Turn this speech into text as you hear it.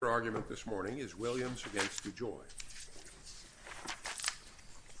argument this morning is Williams against DeJoy.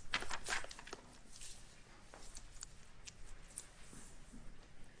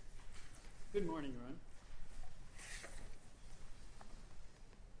 Good morning, Ron.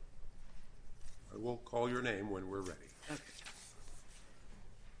 I will call your name when we're ready. Okay.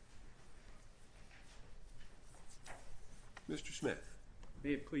 Mr. Smith.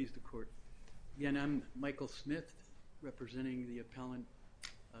 May it please the court. Again, I'm Michael Smith, representing the appellant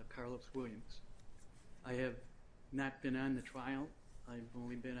Carlos Williams. I have not been on the trial. I've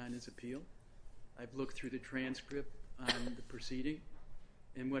only been on his appeal. I've looked through the transcript on the proceeding,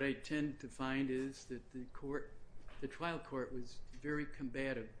 and what I tend to find is that the trial court was very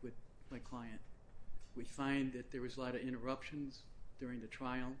combative with my client. We find that there was a lot of interruptions during the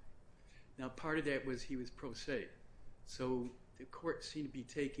trial. Now, part of that was he was pro se, so the court seemed to be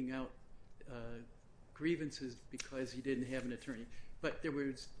taking out grievances because he didn't have an attorney. But there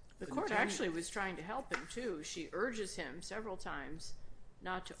was the court actually was trying to help him too. She urges him several times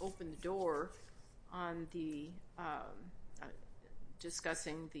not to open the door on the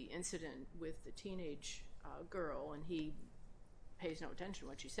discussing the incident with the teenage girl, and he pays no attention to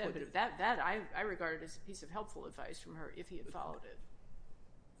what she said. But that I regarded as a piece of helpful advice from her if he had followed it.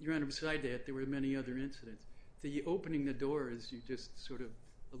 Your Honor, beside that, there were many other incidents. The opening the door, as you just sort of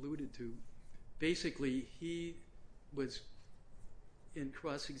alluded to, basically he was in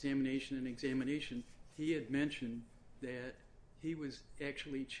cross-examination and examination. He had mentioned that he was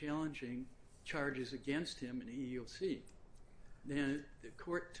actually challenging charges against him in EEOC. Then the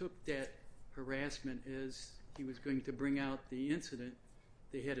court took that harassment as he was going to bring out the incident.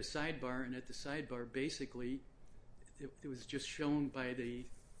 They had a sidebar, and at the sidebar, basically, it was just shown by the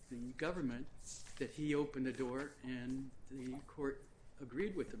government that he opened the door, and the court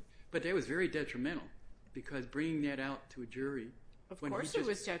agreed with him. But that was very detrimental, because bringing that out to a jury... Of course it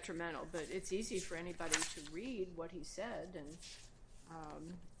was detrimental, but it's easy for anybody to read what he said, and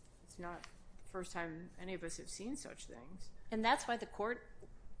it's not the first time any of us have seen such things. And that's why the court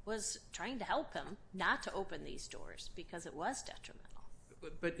was trying to help him not to open these doors, because it was detrimental.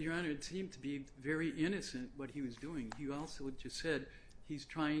 But Your Honor, it seemed to be very innocent what he was doing. He also just said he's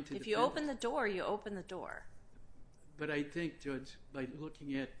trying to... If you open the door, you open the door. But I think, Judge, by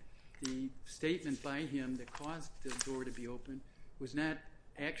looking at the statement by him that caused the door to be opened, was not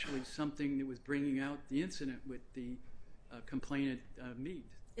actually something that was bringing out the incident with the complainant Meade.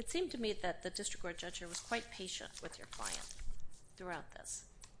 It seemed to me that the district court judge here was quite patient with your client throughout this.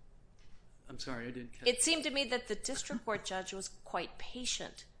 I'm sorry, I didn't catch... It seemed to me that the district court judge was quite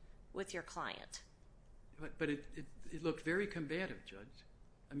patient with your client. But it looked very combative, Judge.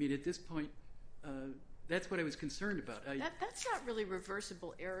 I mean, at this point, that's what I was concerned about. That's not really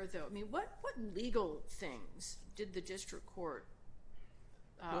reversible error, though. I mean, what legal things did the district court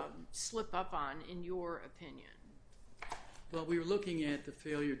slip up on, in your opinion? Well, we were looking at the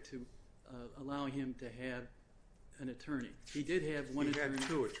failure to allow him to have an attorney. He did have one attorney. He had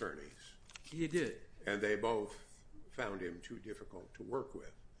two attorneys. He did. And they both found him too difficult to work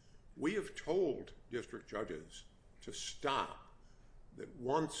with. We have told district judges to stop, that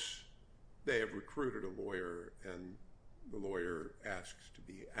once they have recruited a lawyer and the lawyer asks to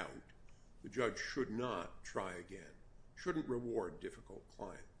be out, the judge should not try again, shouldn't reward difficult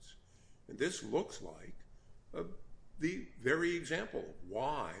clients. And this looks like the very example of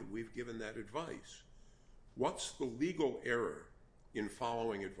why we've given that advice. What's the legal error in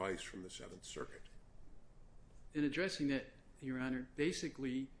following advice from the Seventh Circuit? In addressing that, Your Honor,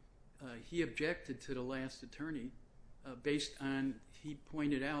 basically he objected to the last attorney based on, he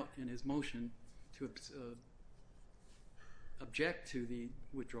pointed out in his motion to object to the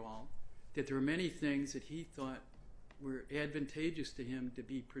withdrawal, that there were many things that he thought were advantageous to him to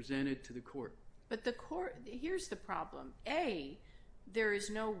be presented to the court. But the court, here's the problem. A, there is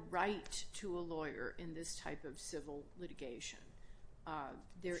no right to a lawyer in this type of civil litigation.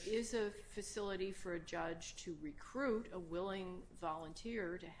 There is a facility for a judge to recruit a willing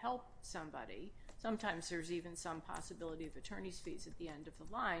volunteer to help somebody. Sometimes there's even some possibility of attorney's fees at the end of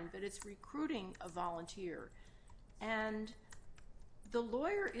the line, but it's recruiting a volunteer. And the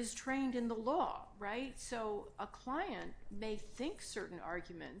lawyer is trained in the law, right? So a client may think certain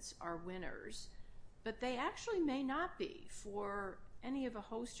arguments are winners, but they actually may not be for any of a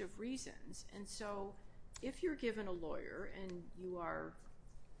host of reasons. And so if you're given a lawyer and you are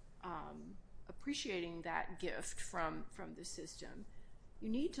appreciating that gift from the system, you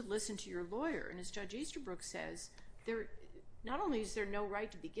need to listen to your lawyer. And as Judge Easterbrook says, not only is there no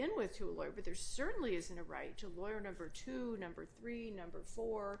right to begin with to a lawyer, but there certainly isn't a right to lawyer number 2, number 3, number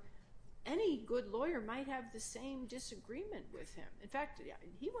 4. any good lawyer might have the same disagreement with him. In fact,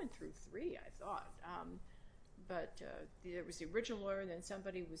 he went through 3, I thought. But there was the original lawyer, then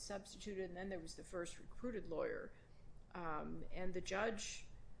somebody was substituted, and then there was the first recruited lawyer. And the judge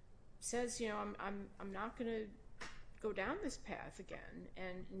says, I'm not going to go down this path again.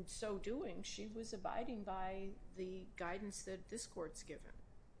 And in so doing, she was abiding by the guidance that this court's given.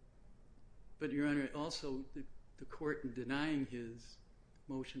 But, Your Honor, also the court, in denying his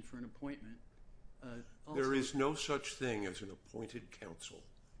motion for an appointment, there is no such thing as an appointed counsel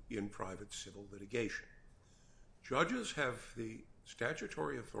in private civil litigation. Judges have the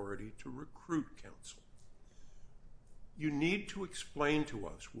statutory authority to recruit counsel. You need to explain to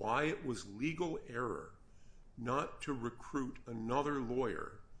us why it was legal error not to recruit another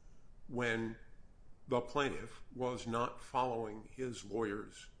lawyer when the plaintiff was not following his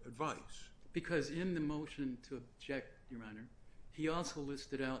lawyer's advice. Because in the motion to object, Your Honor, he also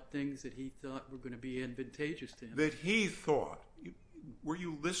listed out things that he thought were going to be advantageous to him. That he thought. Were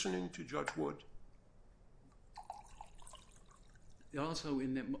you listening to Judge Wood? Also,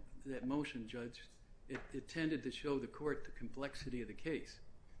 in that motion, Judge, it tended to show the court the complexity of the case.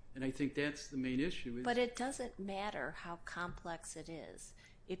 And I think that's the main issue. But it doesn't matter how complex it is.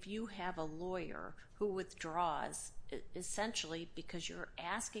 If you have a lawyer who withdraws, essentially because you're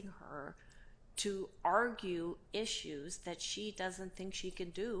asking her to argue issues that she doesn't think she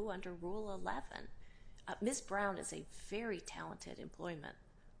can do under Rule 11. Ms. Brown is a very talented employment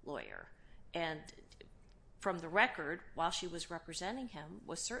lawyer. And from the record, while she was representing him,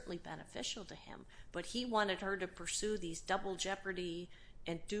 was certainly beneficial to him. But he wanted her to pursue these double jeopardy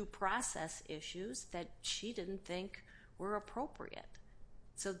and due process issues that she didn't think were appropriate.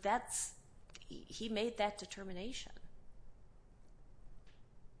 So he made that determination.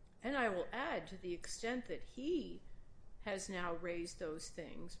 And I will add, to the extent that he has now raised those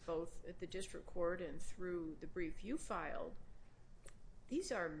things, both at the district court and through the brief you filed,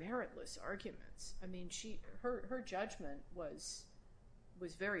 these are meritless arguments. I mean, her judgment was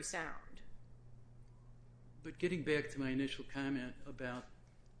very sound. But getting back to my initial comment about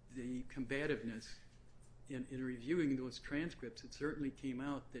the combativeness, in reviewing those transcripts, it certainly came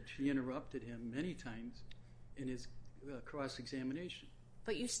out that she interrupted him many times in his cross-examination.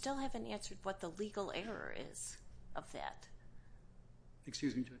 But you still haven't answered what the legal error is of that.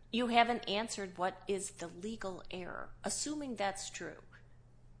 Excuse me, Judge? You haven't answered what is the legal error, assuming that's true.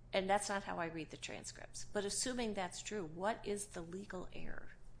 And that's not how I read the transcripts. But assuming that's true, what is the legal error?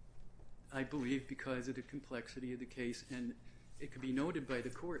 I believe because of the complexity of the case, and it could be noted by the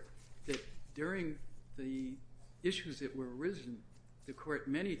court, that during the issues that were arisen, the court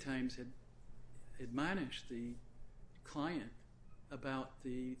many times had admonished the client about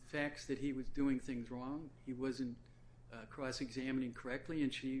the facts that he was doing things wrong. He wasn't cross-examining correctly,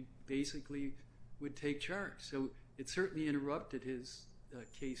 and she basically would take charge. So it certainly interrupted his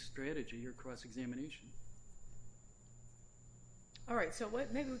case strategy or cross-examination. All right, so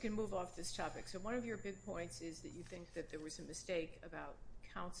maybe we can move off this topic. So one of your big points is that you think that there was a mistake about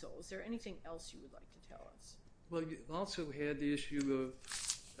counsel. Is there anything else you would like to tell us? Well, you also had the issue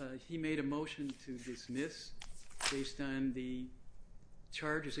of he made a motion to dismiss based on the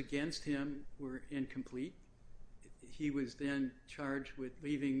charges against him were incomplete. He was then charged with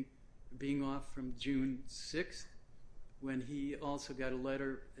being off from June 6th, when he also got a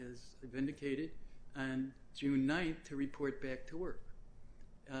letter, as vindicated, on June 9th to report back to work.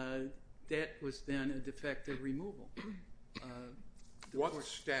 That was then a defective removal. What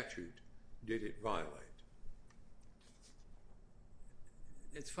statute did it violate?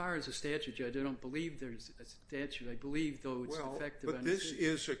 As far as a statute, Judge, I don't believe there's a statute. I believe, though, it's defective. But this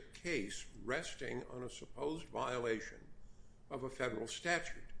is a case resting on a supposed violation of a federal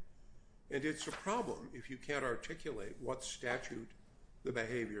statute. And it's a problem if you can't articulate what statute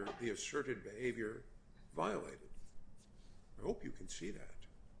the asserted behavior violated. I hope you can see that.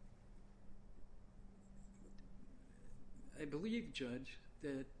 I believe, Judge,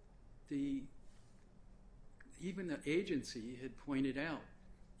 that even the agency had pointed out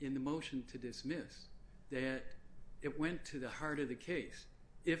in the motion to dismiss that it went to the heart of the case.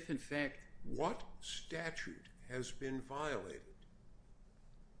 If, in fact... What statute has been violated?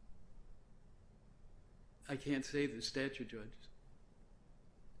 I can't say the statute, Judge.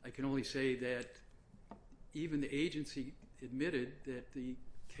 I can only say that even the agency admitted that the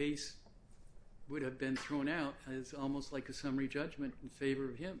case would have been thrown out as almost like a summary judgment in favor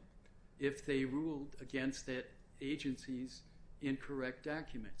of him if they ruled against that agency's incorrect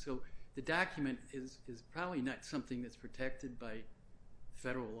document. So the document is probably not something that's protected by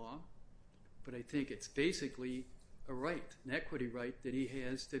federal law, but I think it's basically a right, an equity right, that he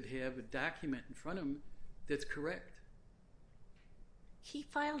has to have a document in front of him that's correct. He's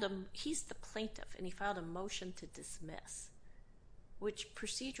the plaintiff, and he filed a motion to dismiss, which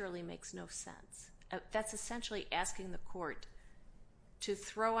procedurally makes no sense. That's essentially asking the court to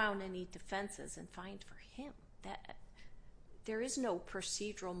throw out any defenses and find for him. There is no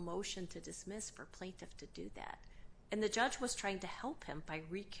procedural motion to dismiss for plaintiff to do that. And the judge was trying to help him by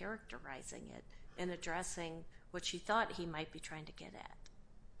recharacterizing it and addressing what she thought he might be trying to get at.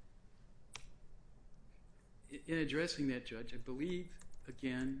 In addressing that, Judge, I believe,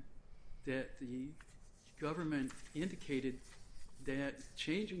 again, that the government indicated that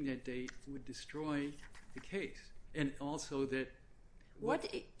changing that date would destroy the case. And also that...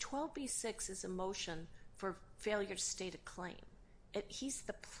 12b-6 is a motion for failure to state a claim. He's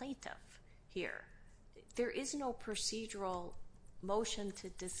the plaintiff here. There is no procedural motion to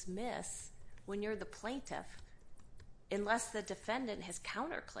dismiss when you're the plaintiff unless the defendant has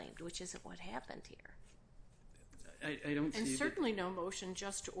counterclaimed, which isn't what happened here. I don't see... And certainly no motion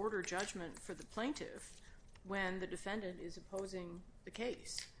just to order judgment for the plaintiff when the defendant is opposing the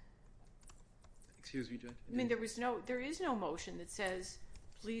case. Excuse me, Judge. I mean, there is no motion that says,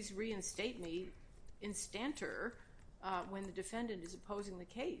 please reinstate me instanter when the defendant is opposing the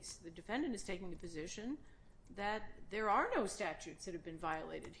case. The defendant is taking the position that there are no statutes that have been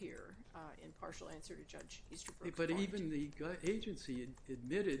violated here, in partial answer to Judge Easterbrook's But point. even the agency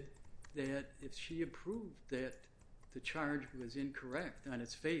admitted that if she approved that the charge was incorrect on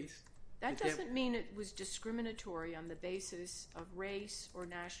its face... That doesn't mean it was discriminatory on the basis of race or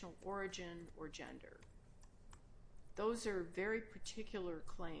national origin or gender. Those are very particular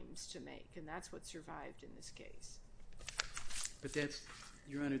claims to make, and that's what survived in this case. But that's,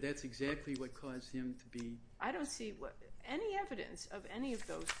 Your Honor, that's exactly what caused him to be... I don't see any evidence of any of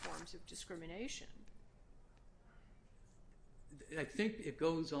those forms of discrimination. I think it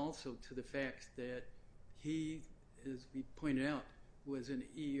goes also to the fact that he, as we pointed out, was an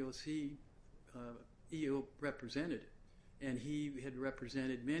EEOC representative, and he had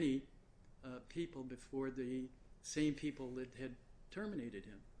represented many people before the same people that had terminated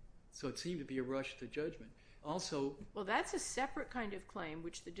him. So it seemed to be a rush to judgment. Also... Well, that's a separate kind of claim,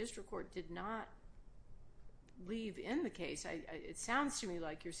 which the district court did not leave in the case. It sounds to me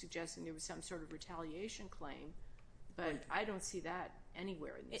like you're suggesting there was some sort of retaliation claim, but I don't see that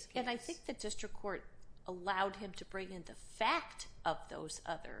anywhere in this case. And I think the district court allowed him to bring in the fact of those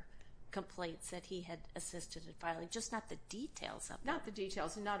other complaints that he had assisted in filing, just not the details of them. Not the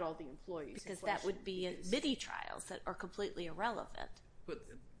details, and not all the employees. Because that would be mini trials that are completely irrelevant. But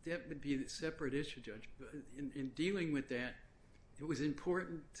that would be a separate issue, Judge. In dealing with that, it was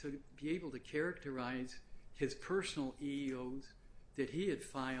important to be able to characterize his personal EEOs that he had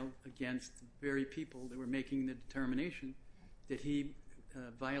filed against the very people that were making the determination that he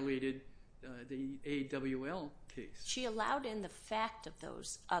violated the AWL case. She allowed in the fact of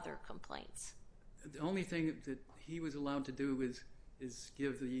those other complaints. The only thing that he was allowed to do is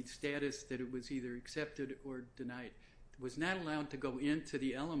give the status that it was either accepted or denied. It was not allowed to go into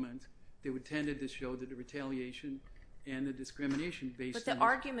the element that tended to show that the retaliation and the discrimination based on... But the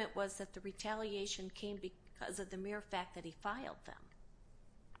argument was that the retaliation came because of the mere fact that he filed them.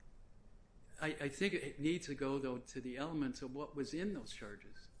 I think it needs to go, though, to the elements of what was in those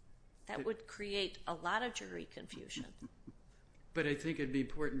charges. That would create a lot of jury confusion. But I think it'd be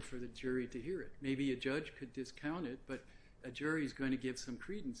important for the jury to hear it. Maybe a judge could discount it, but a jury is going to give some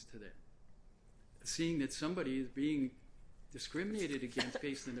credence to that. Seeing that somebody is being discriminated against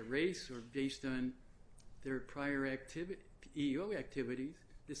based on their race or based on their prior EEO activities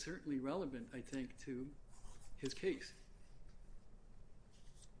is certainly relevant, I think, to his case.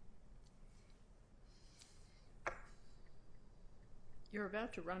 You're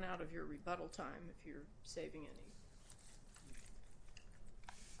about to run out of your rebuttal time if you're saving any.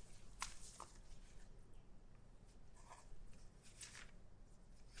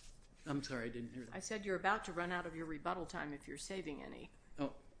 I'm sorry, I didn't hear that. I said you're about to run out of your rebuttal time if you're saving any.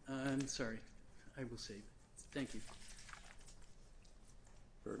 Oh, I'm sorry. I will save it. Thank you.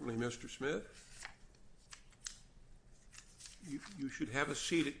 Certainly, Mr. Smith. You should have a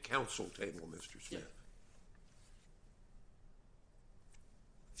seat at counsel table, Mr. Smith.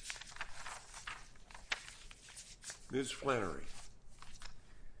 Ms. Flannery.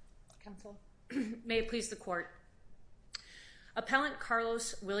 Counsel. May it please the court. Appellant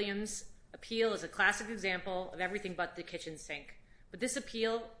Carlos Williams' appeal is a classic example of everything but the kitchen sink. But this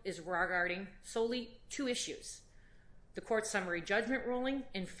appeal is regarding solely two issues. The court's summary judgment ruling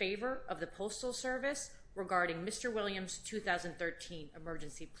in favor of the Postal Service regarding Mr. Williams' 2013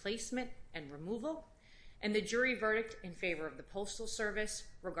 emergency placement and removal, and the jury verdict in favor of the Postal Service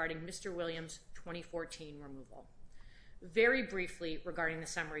regarding Mr. Williams' 2014 removal. Very briefly regarding the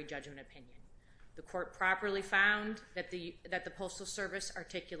summary judgment opinion. The court properly found that the Postal Service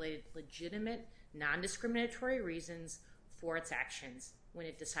articulated legitimate, non-discriminatory reasons for its actions when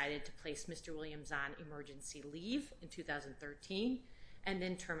it decided to place Mr. Williams on emergency leave in 2013 and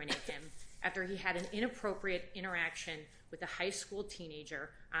then terminate him after he had an inappropriate interaction with a high school teenager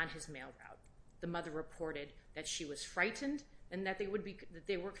on his mail route. The mother reported that she was frightened and that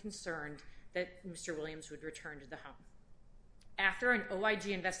they were concerned that Mr. Williams would return to the home. After an OIG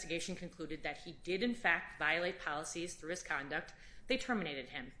investigation concluded that he did in fact violate policies through his conduct, they terminated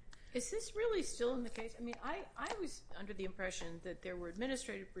him. Is this really still in the case? I mean, I was under the impression that there were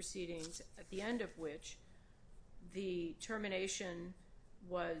administrative proceedings at the end of which the termination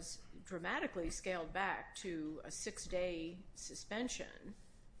was dramatically scaled back to a 6-day suspension,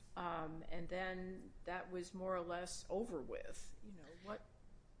 and then that was more or less over with. You know,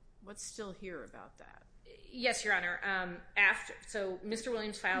 what's still here about that? Yes, Your Honor. So Mr.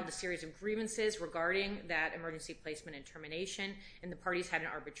 Williams filed a series of grievances regarding that emergency placement and termination, and the parties had an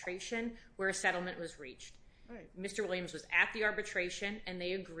arbitration where a settlement was reached. Right. Mr. Williams was at the arbitration, and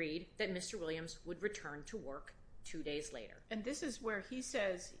they agreed that Mr. Williams would return to work 2 days later. And this is where he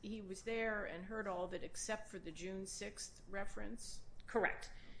says he was there and heard all of it except for the June 6th reference? Correct.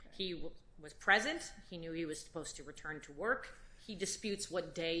 Okay. He was present. He knew he was supposed to return to work. He disputes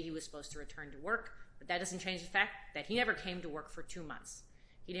what day he was supposed to return to work. But that doesn't change the fact that he never came to work for 2 months.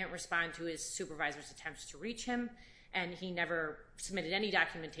 He didn't respond to his supervisor's attempts to reach him, and he never submitted any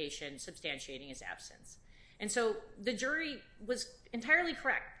documentation substantiating his absence. And so the jury was entirely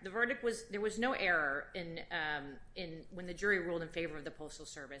correct. The verdict was there was no error in when the jury ruled in favor of the Postal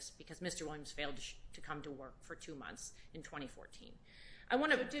Service because Mr. Williams failed to come to work for 2 months in 2014.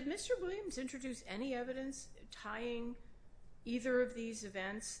 So did Mr. Williams introduce any evidence tying either of these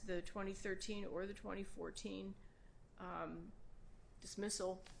events, the 2013 or the 2014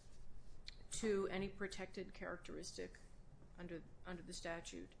 dismissal, to any protected characteristic under the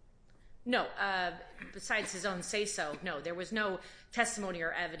statute? No. Besides his own say-so, no. There was no testimony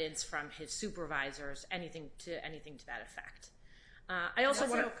or evidence from his supervisors, anything to that effect. I also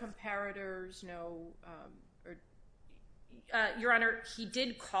want no comparators, Your Honor, he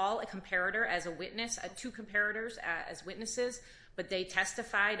did call a comparator as a witness, 2 comparators as witnesses, but they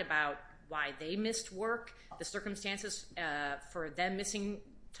testified about why they missed work, the circumstances for them missing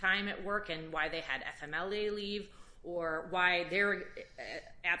time at work, and why they had FMLA leave, or why their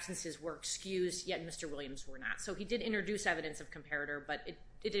absences were excused, yet Mr. Williams were not. So he did introduce evidence of comparator, but it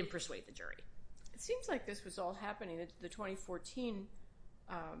didn't persuade the jury. It seems like this was all happening, the 2014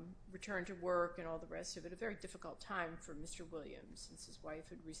 return to work and all the rest of it, a very difficult time for Mr. Williams since his wife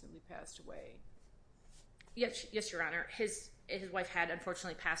had recently passed away. Yes, Your Honor. His wife had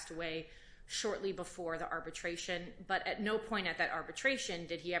unfortunately passed away shortly before the arbitration, but at no point at that arbitration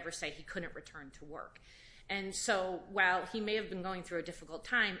did he ever say he couldn't return to work. And so while he may have been going through a difficult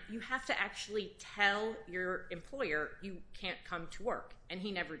time, you have to actually tell your employer you can't come to work, and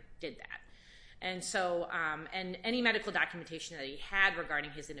he never did that. And so, and any medical documentation that he had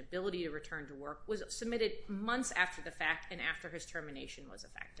regarding his inability to return to work was submitted months after the fact and after his termination was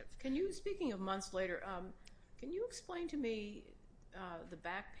effective. Speaking of months later, can you explain to me the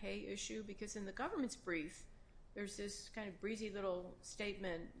back pay issue? Because in the government's brief, there's this kind of breezy little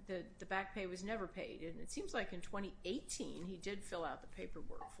statement that the back pay was never paid. And it seems like in 2018, he did fill out the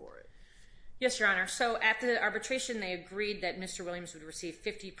paperwork for it. Yes, Your Honor. So at the arbitration, they agreed that Mr. Williams would receive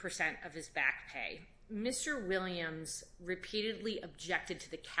 50% of his back pay. Mr. Williams repeatedly objected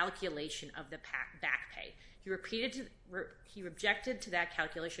to the calculation of the back pay. He objected to that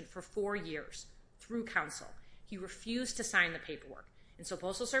calculation for 4 years through counsel. He refused to sign the paperwork. And so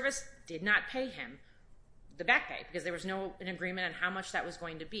Postal Service did not pay him the back pay because there was an agreement on how much that was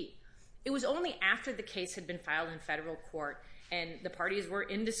going to be. It was only after the case had been filed in federal court and the parties were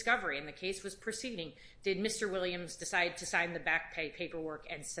in discovery and the case was proceeding, did Mr. Williams decide to sign the back pay paperwork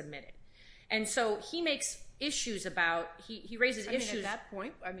and submit it. And so he makes issues about, he raises issues. At that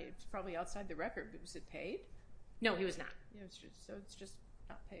point, it's probably outside the record, but was it paid? No, he was not. Yeah, it's just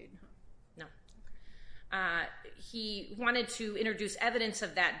not paid, huh? No. He wanted to introduce evidence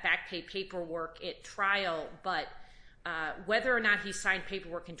of that back pay paperwork at trial, but whether or not he signed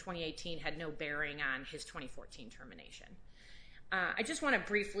paperwork in 2018 had no bearing on his 2014 termination. I just want to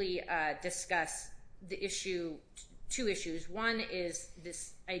briefly discuss the issue, 2 issues. One is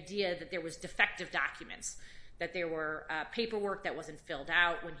this idea that there was defective documents, that there were paperwork that wasn't filled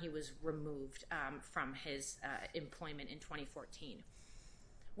out when he was removed from his employment in 2014.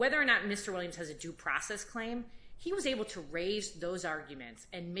 whether or not Mr. Williams has a due process claim, he was able to raise those arguments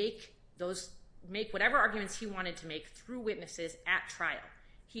and make whatever arguments he wanted to make through witnesses at trial.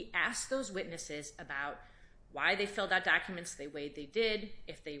 He asked those witnesses about why they filled out documents the way they did,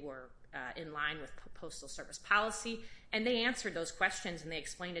 if they were in line with Postal Service policy, and they answered those questions and they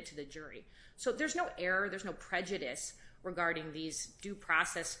explained it to the jury. So there's no error, there's no prejudice regarding these due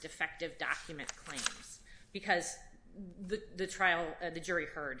process defective document claims because the jury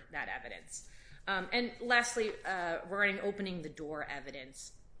heard that evidence. And lastly, regarding opening the door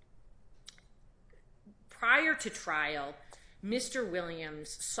evidence, prior to trial, Mr.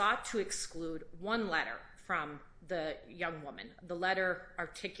 Williams sought to exclude one letter from the young woman, the letter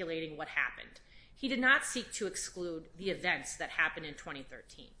articulating what happened. He did not seek to exclude the events that happened in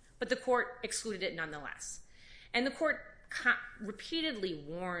 2013, but the court excluded it nonetheless. And the court repeatedly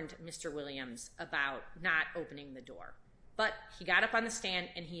warned Mr. Williams about not opening the door. But he got up on the stand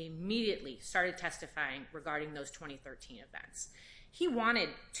and he immediately started testifying regarding those 2013 events. He wanted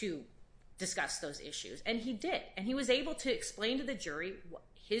to discuss those issues, and he did. And he was able to explain to the jury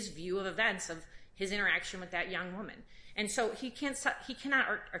his view of events, of his interaction with that young woman. And so he cannot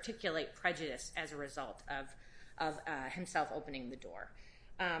articulate prejudice as a result of himself opening the door.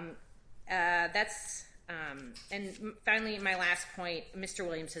 And finally, my last point, Mr.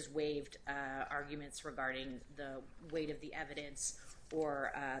 Williams has waived arguments regarding the weight of the evidence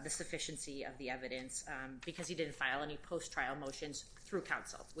or the sufficiency of the evidence because he didn't file any post-trial motions through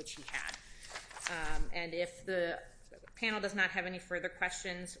counsel, which he had. And if the panel does not have any further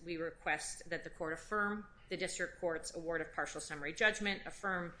questions, we request that the court affirm the district court's award of partial summary judgment,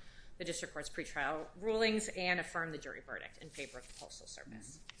 affirm the district court's pretrial rulings, and affirm the jury verdict in favor of the Postal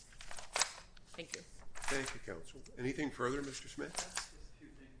Service. Thank you. Thank you, counsel. Anything further, Mr. Smith?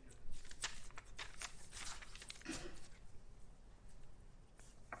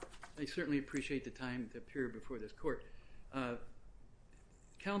 I certainly appreciate the time to appear before this court.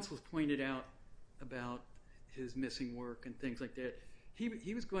 Counsel's pointed out about his missing work and things like that.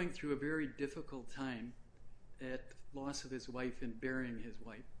 He was going through a very difficult time at the loss of his wife and burying his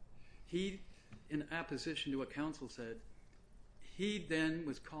wife. He, in opposition to what counsel said, he then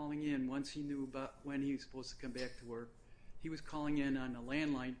was calling in once he knew about when he was supposed to come back to work. He was calling in on a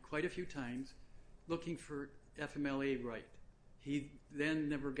landline quite a few times looking for FMLA right. He then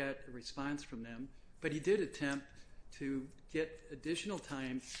never got a response from them, but he did attempt to get additional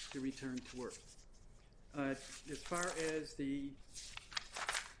time to return to work. As far as the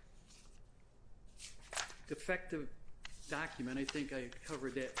defective document, I think I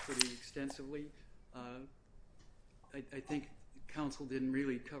covered that pretty extensively. I think counsel didn't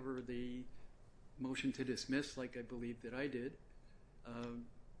really cover the motion to dismiss like I believe that I did.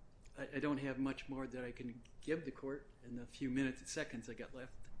 I don't have much more that I can give the court in the few minutes and seconds I got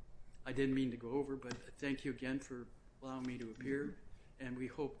left. I didn't mean to go over, but thank you again for allowing me to appear, and we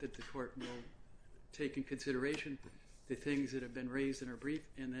hope that the court will take in consideration the things that have been raised in our brief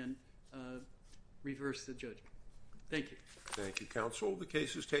and then reverse the judgment. Thank you. Thank you, counsel. The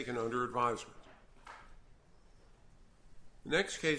case is taken under advisement. The next case